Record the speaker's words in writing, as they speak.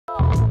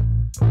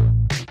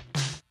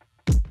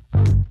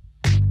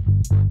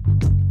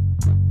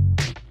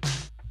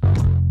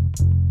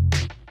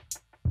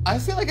I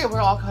feel like I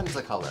wear all kinds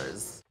of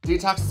colors.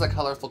 Detox is a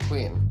colorful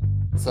queen.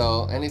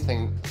 So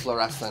anything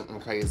fluorescent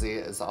and crazy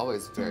is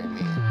always very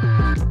me.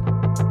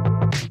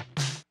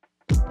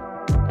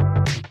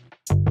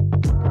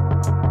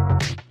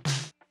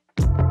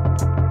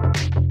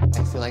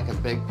 I feel like a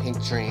big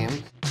pink dream.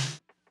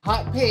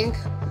 Hot pink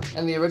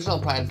and the original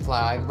Pride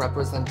flag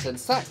represented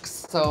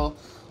sex. So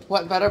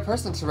what better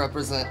person to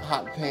represent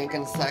hot pink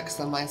and sex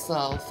than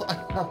myself?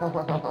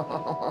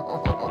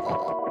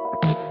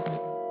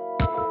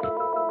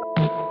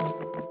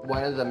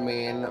 One of the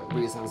main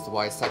reasons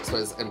why sex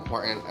was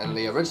important in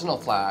the original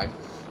flag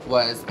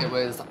was it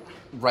was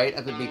right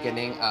at the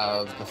beginning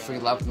of the free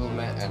love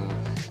movement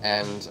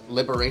and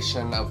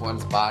liberation of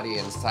one's body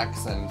and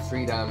sex and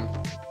freedom,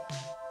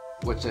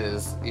 which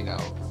is, you know,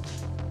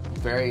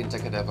 very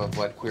indicative of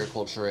what queer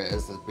culture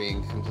is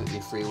being completely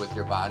free with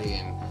your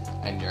body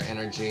and your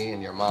energy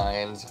and your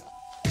mind.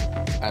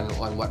 And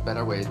what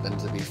better way than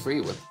to be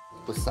free with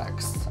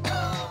sex?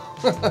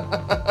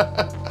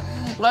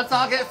 Let's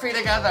all get free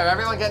together.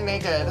 Everyone get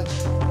naked.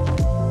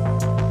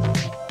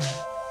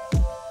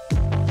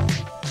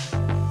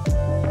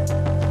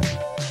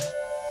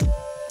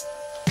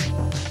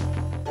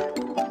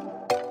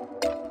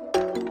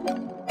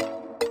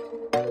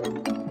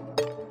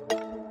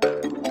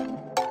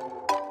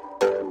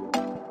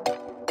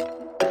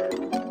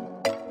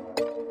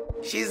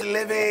 She's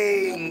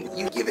living.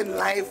 You giving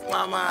life,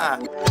 mama.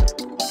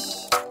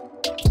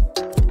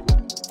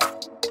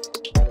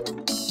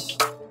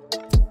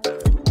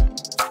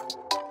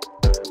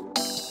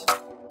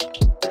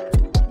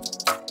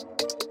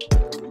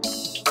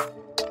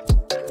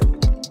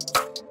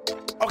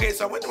 Okay,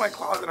 so I went to my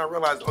closet and I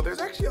realized, oh, there's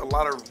actually a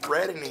lot of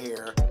red in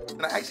here.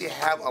 And I actually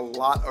have a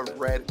lot of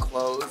red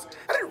clothes.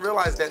 I didn't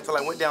realize that until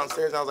I went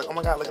downstairs and I was like, oh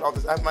my God, look at all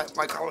this.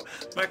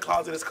 My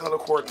closet is color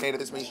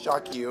coordinated. This may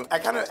shock you. I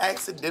kind of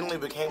accidentally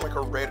became like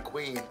a red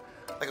queen.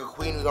 Like a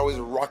queen who's always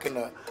rocking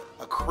a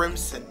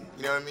crimson,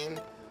 you know what I mean?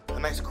 A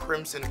nice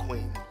crimson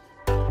queen.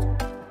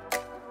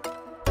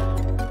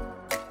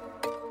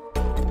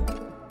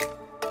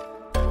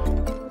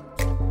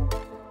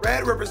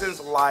 Red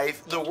represents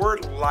life. The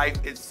word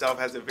life itself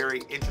has a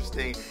very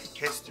interesting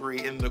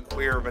history in the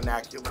queer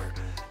vernacular.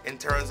 In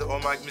terms of, oh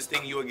my, Miss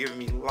Thing, you are giving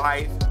me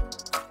life.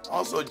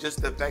 Also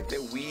just the fact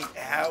that we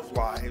have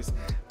lives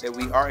that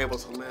we are able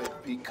to live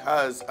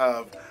because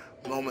of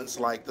moments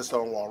like the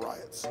Stonewall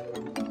riots.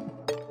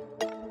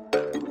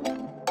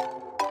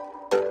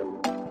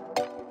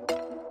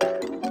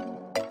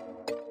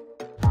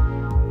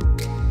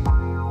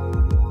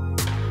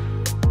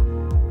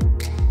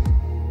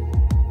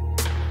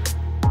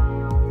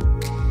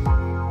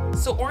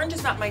 So orange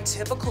is not my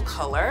typical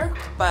color,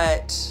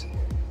 but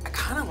I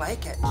kind of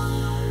like it.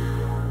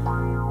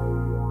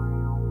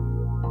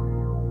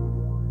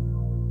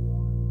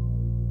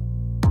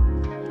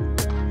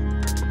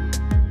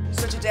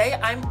 So today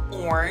I'm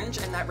orange,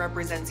 and that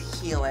represents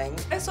healing.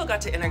 I still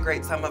got to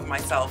integrate some of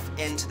myself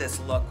into this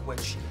look,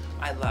 which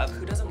I love.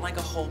 Who doesn't like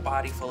a whole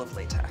body full of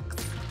latex?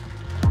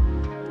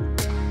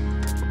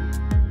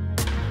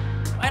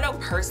 I know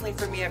personally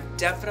for me, I've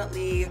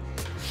definitely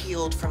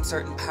healed from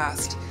certain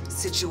past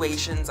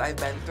situations I've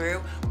been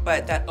through,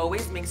 but that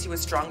always makes you a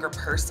stronger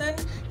person.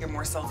 You're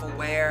more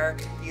self-aware,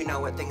 you know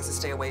what things to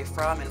stay away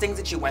from, and things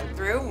that you went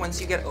through, once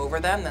you get over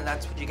them, then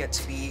that's when you get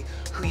to be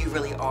who you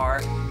really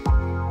are.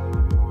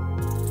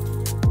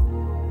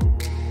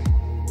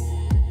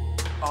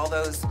 All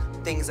those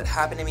things that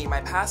happened to me in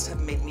my past have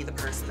made me the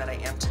person that I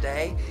am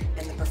today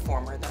and the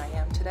performer that I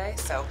am today.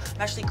 So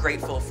I'm actually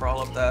grateful for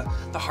all of the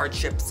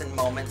hardships and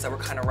moments that were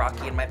kind of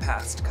rocky in my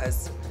past,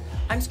 because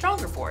I'm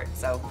stronger for it,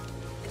 so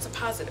it's a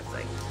positive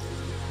thing.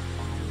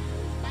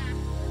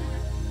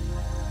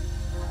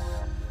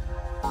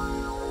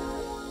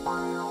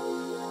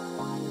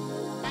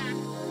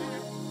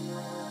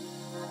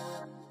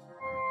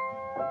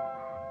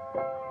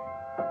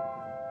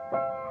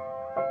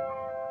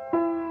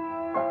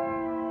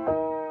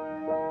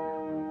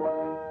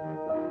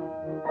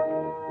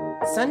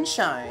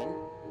 Sunshine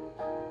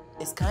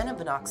is kind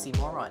of an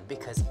oxymoron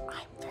because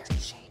I'm very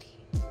shady.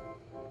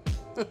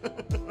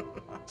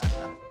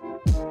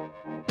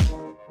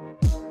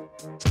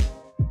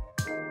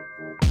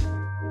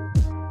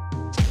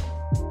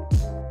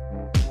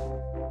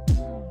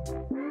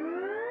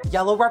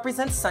 Yellow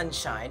represents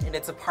sunshine, and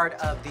it's a part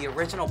of the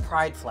original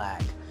Pride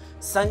flag.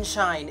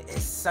 Sunshine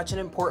is such an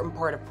important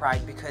part of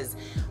Pride because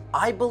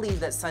I believe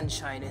that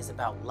sunshine is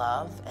about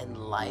love and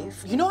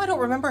life. You know, I don't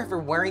remember ever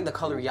wearing the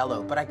color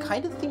yellow, but I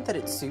kind of think that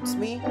it suits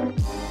me.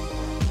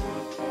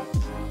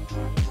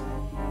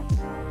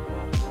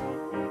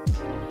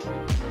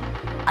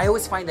 I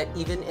always find that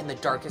even in the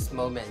darkest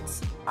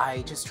moments,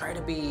 I just try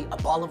to be a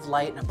ball of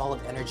light and a ball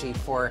of energy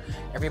for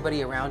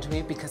everybody around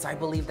me, because I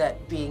believe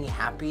that being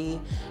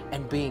happy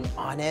and being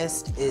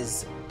honest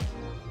is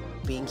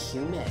being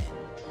human.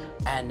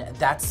 And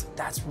that's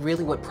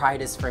really what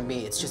Pride is for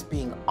me. It's just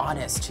being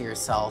honest to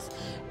yourself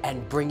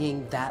and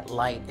bringing that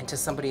light into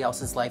somebody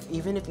else's life,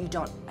 even if you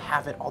don't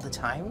have it all the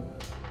time.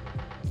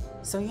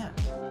 So yeah.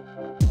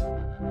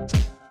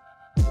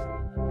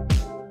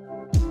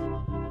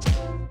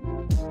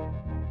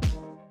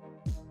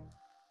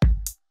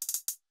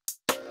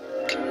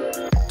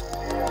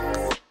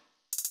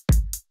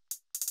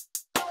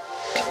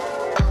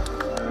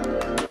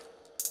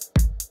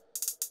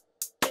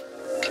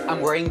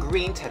 I'm wearing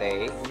green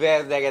today.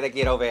 Verde que te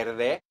quiero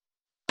verde.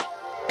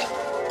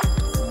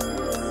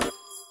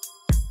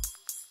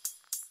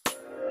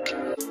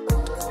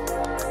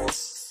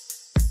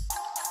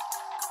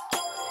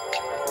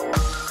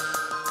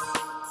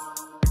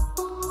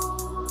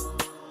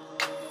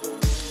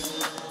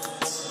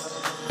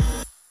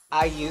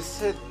 I used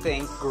to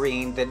think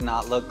green did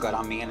not look good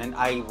on me and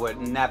I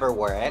would never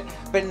wear it,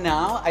 but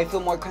now I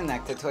feel more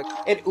connected to it.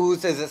 It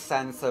oozes a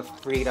sense of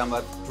freedom,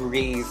 of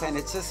breeze, and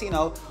it's just, you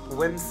know,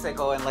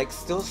 whimsical and like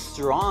still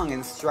strong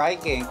and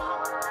striking.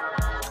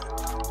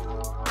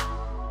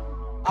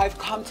 I've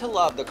come to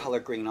love the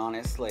color green,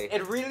 honestly.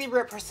 It really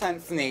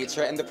represents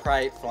nature and the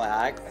pride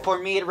flag. For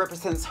me, it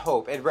represents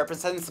hope. It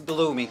represents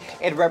blooming.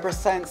 It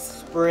represents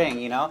spring,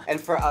 you know?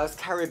 And for us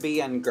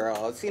Caribbean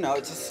girls, you know,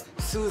 it just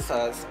soothes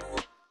us.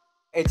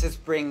 It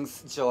just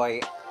brings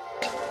joy.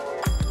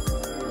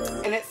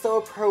 And it's so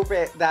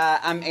appropriate that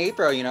I'm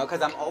April, you know,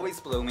 because I'm always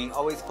blooming,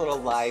 always full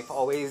of life,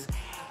 always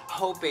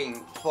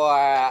hoping for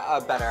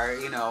a better,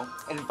 you know,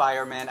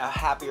 environment, a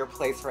happier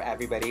place for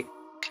everybody.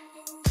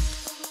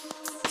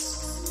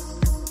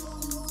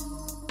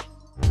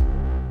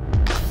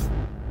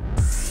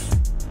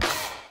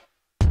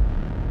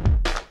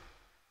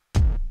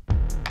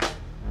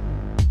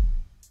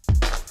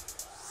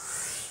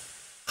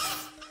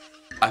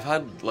 I've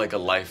had like a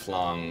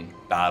lifelong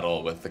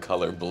battle with the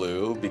color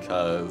blue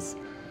because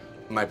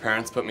my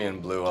parents put me in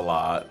blue a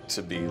lot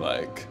to be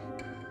like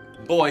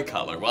boy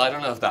color. Well, I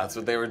don't know if that's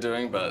what they were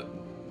doing, but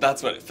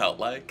that's what it felt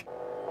like.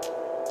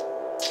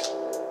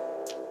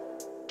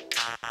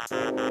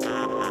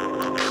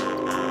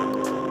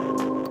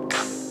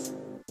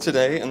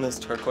 Today in this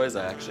turquoise,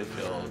 I actually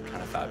feel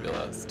kind of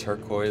fabulous.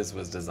 Turquoise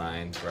was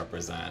designed to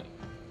represent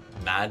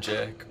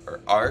magic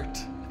or art.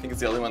 I think it's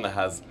the only one that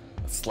has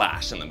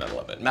slash in the middle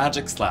of it.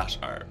 Magic slash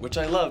art, which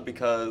I love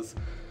because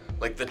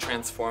like the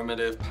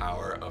transformative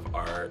power of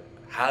art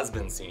has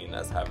been seen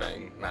as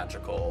having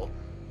magical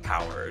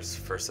powers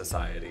for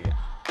society.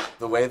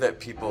 The way that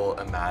people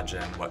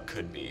imagine what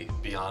could be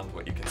beyond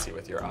what you can see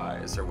with your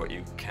eyes or what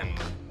you can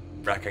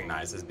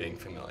recognize as being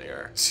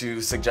familiar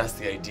to suggest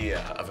the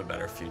idea of a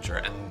better future,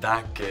 and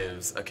that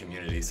gives a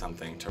community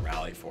something to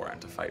rally for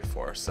and to fight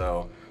for.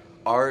 So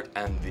art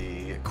and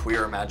the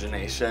queer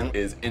imagination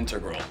is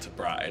integral to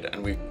Pride,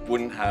 and we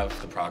wouldn't have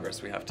the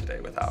progress we have today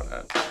without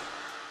it.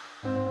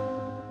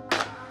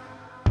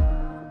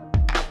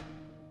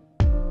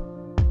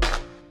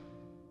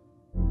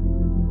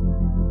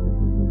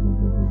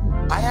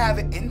 I have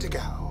indigo,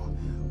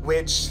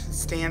 which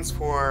stands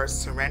for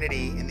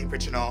serenity in the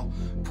original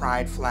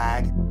Pride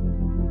flag.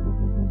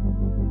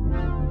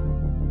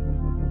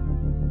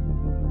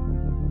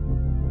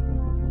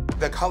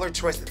 The color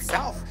choice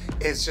itself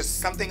is just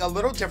something a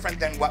little different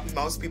than what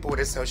most people would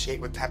associate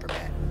with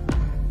peppermint.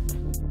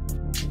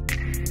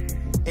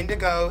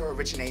 Indigo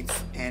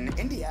originates in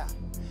India,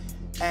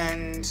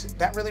 and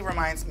that really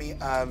reminds me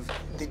of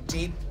the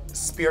deep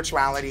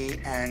spirituality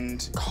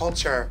and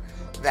culture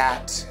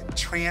that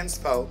trans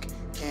folk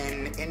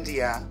in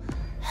India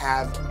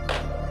have.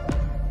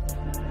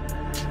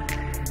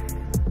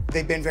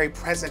 They've been very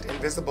present and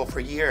visible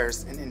for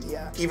years in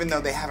India, even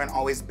though they haven't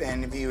always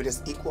been viewed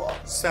as equal.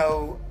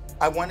 So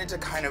I wanted to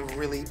kind of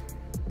really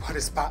put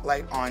a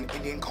spotlight on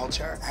Indian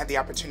culture. I had the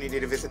opportunity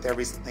to visit there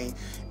recently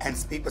and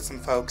speak with some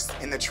folks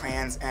in the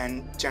trans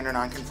and gender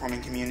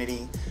nonconforming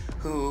community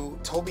who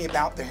told me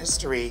about the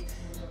history,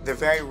 the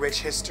very rich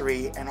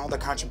history and all the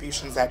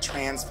contributions that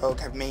trans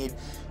folk have made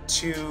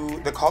to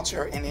the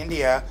culture in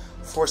India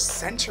for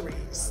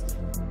centuries.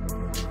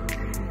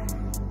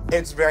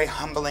 It's very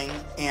humbling,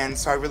 and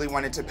so I really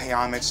wanted to pay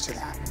homage to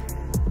that.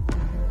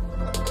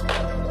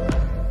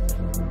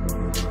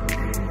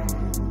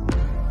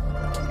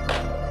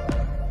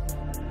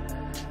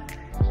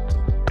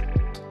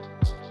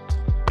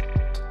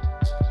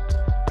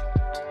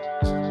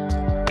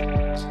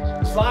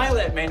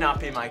 Violet may not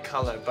be my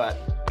color, but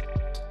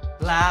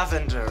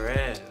lavender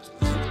is.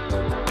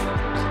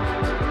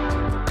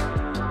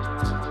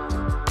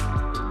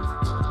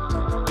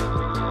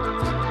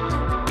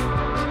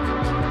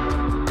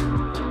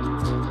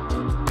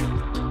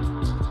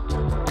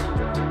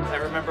 I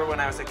remember when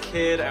I was a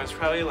kid, I was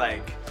probably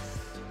like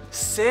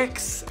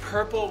 6.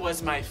 Purple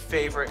was my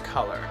favorite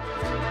color.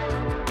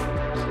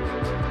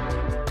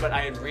 But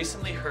I had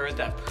recently heard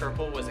that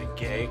purple was a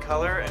gay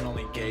color and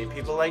only gay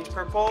people liked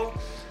purple.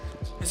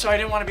 And so I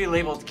didn't want to be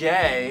labeled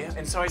gay,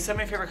 and so I said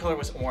my favorite color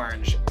was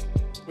orange,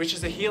 which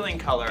is a healing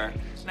color,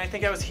 and I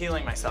think I was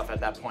healing myself at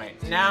that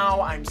point.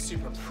 Now I'm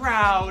super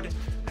proud,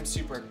 I'm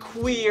super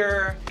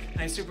queer,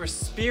 and I'm super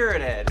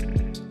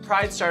spirited.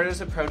 Pride started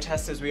as a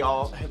protest, as we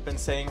all have been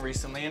saying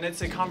recently, and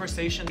it's a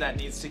conversation that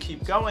needs to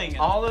keep going.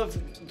 All of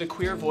the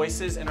queer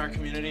voices in our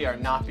community are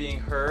not being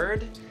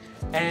heard,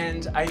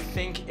 and I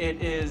think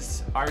it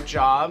is our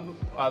job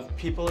of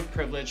people of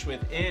privilege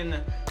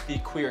within the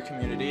queer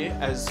community,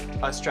 as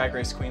us Drag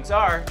Race queens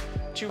are,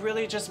 to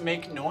really just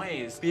make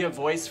noise, be a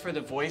voice for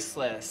the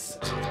voiceless.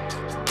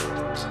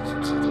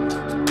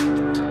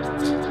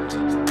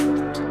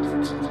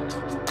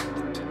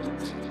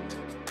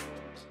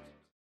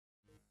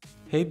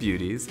 Hey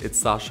beauties, it's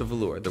Sasha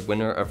Velour, the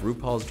winner of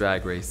RuPaul's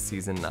Drag Race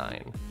Season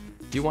 9.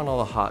 Do you want all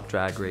the hot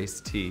Drag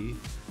Race tea?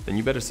 Then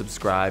you better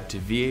subscribe to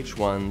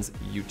VH1's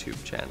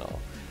YouTube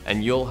channel,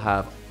 and you'll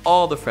have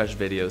all the fresh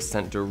videos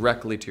sent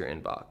directly to your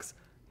inbox.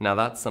 Now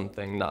that's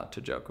something not to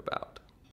joke about.